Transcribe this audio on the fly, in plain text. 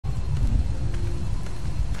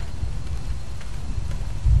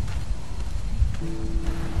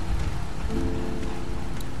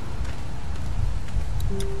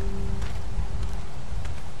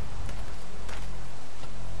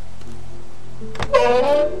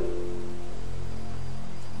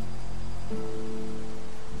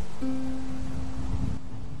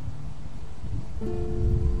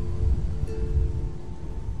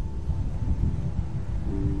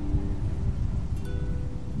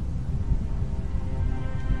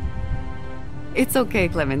It's okay,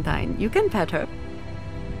 Clementine. You can pet her.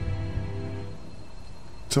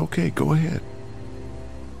 It's okay, go ahead.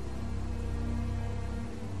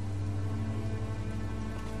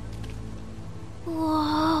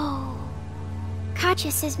 Whoa.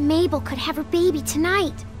 Katja says Mabel could have her baby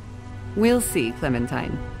tonight. We'll see,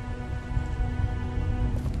 Clementine.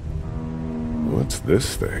 What's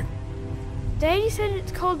this thing? Daddy said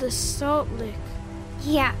it's called a salt lick.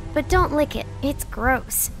 Yeah, but don't lick it. It's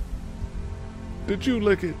gross. Did you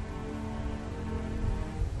lick it?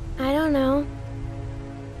 I don't know.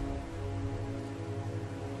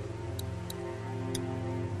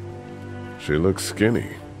 She looks skinny.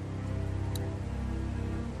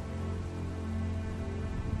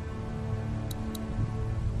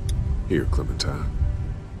 Here, Clementine.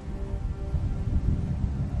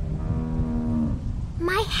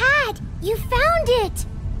 My hat! You found it!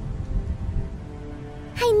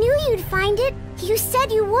 I knew you'd find it. You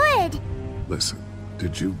said you would. Listen,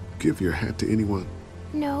 did you give your hat to anyone?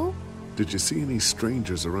 No. Did you see any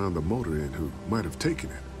strangers around the motor inn who might have taken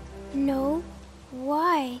it? No.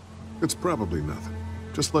 Why? It's probably nothing.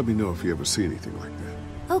 Just let me know if you ever see anything like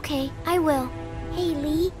that. Okay, I will. Hey,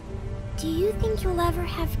 Lee. Do you think you'll ever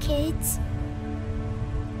have kids?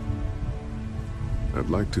 I'd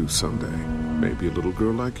like to someday. Maybe a little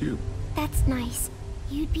girl like you. That's nice.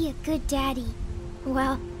 You'd be a good daddy.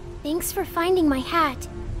 Well, thanks for finding my hat.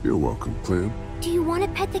 You're welcome, Clem. Do you want to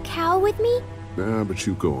pet the cow with me? Nah, but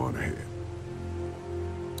you go on ahead.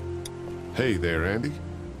 Hey there, Andy.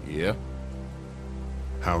 Yeah?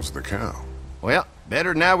 How's the cow? Well,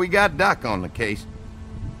 better now we got Doc on the case.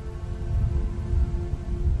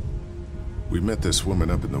 We met this woman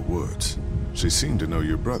up in the woods. She seemed to know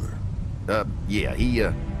your brother. Yeah,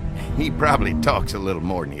 he probably talks a little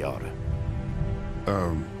more than he oughta.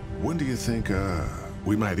 When do you think,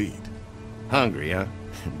 we might eat? Hungry, huh?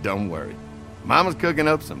 Don't worry. Mama's cooking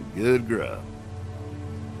up some good grub.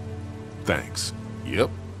 Thanks. Yep.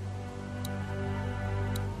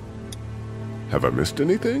 Have I missed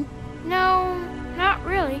anything? No, not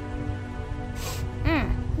really.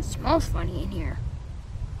 It smells funny in here.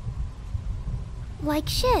 Like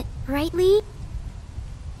shit, right, Lee?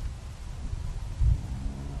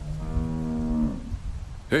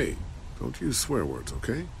 Hey, don't use swear words,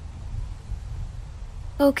 okay?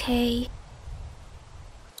 Okay.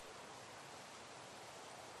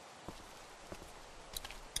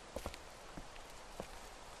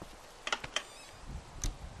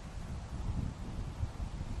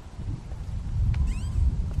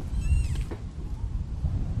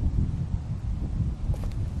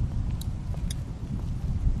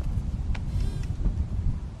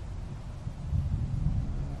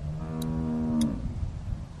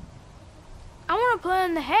 I want to play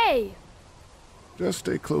in the hay. Just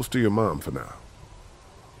stay close to your mom for now.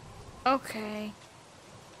 Okay.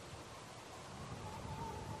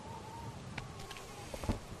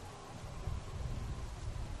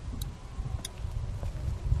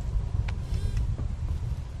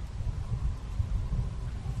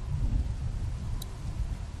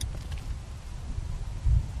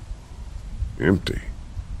 Empty.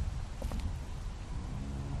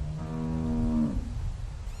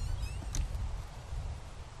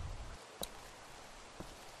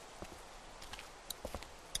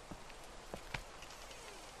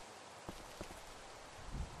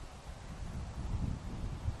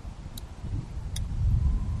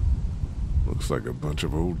 Looks like a bunch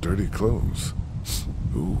of old dirty clothes.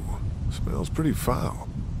 Ooh, smells pretty foul.